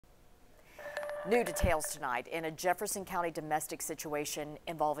New details tonight in a Jefferson County domestic situation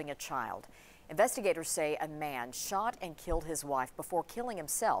involving a child. Investigators say a man shot and killed his wife before killing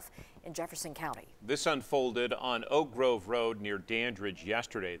himself in Jefferson County. This unfolded on Oak Grove Road near Dandridge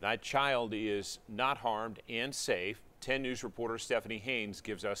yesterday. That child is not harmed and safe. 10 News reporter Stephanie Haynes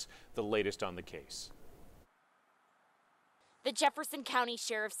gives us the latest on the case. The Jefferson County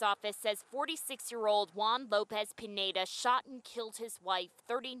Sheriff's Office says 46-year-old Juan Lopez Pineda shot and killed his wife,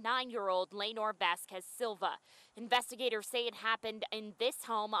 39-year-old Leonor Vazquez Silva. Investigators say it happened in this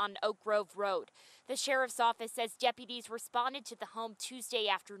home on Oak Grove Road. The Sheriff's Office says deputies responded to the home Tuesday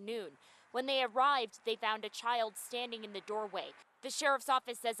afternoon. When they arrived, they found a child standing in the doorway. The Sheriff's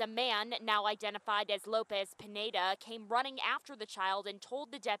Office says a man, now identified as Lopez Pineda, came running after the child and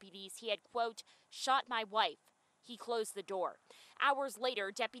told the deputies he had, quote, shot my wife. He closed the door. Hours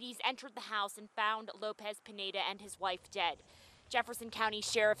later, deputies entered the house and found Lopez Pineda and his wife dead. Jefferson County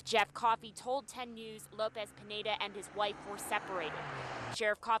Sheriff Jeff Coffey told 10 News Lopez Pineda and his wife were separated.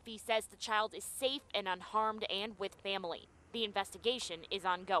 Sheriff Coffey says the child is safe and unharmed and with family. The investigation is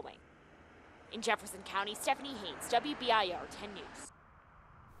ongoing. In Jefferson County, Stephanie Haynes, WBIR 10 News.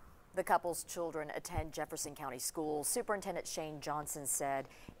 The couple's children attend Jefferson County schools. Superintendent Shane Johnson said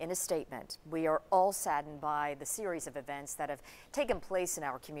in a statement, "We are all saddened by the series of events that have taken place in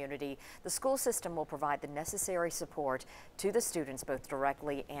our community. The school system will provide the necessary support to the students both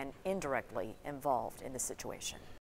directly and indirectly involved in the situation."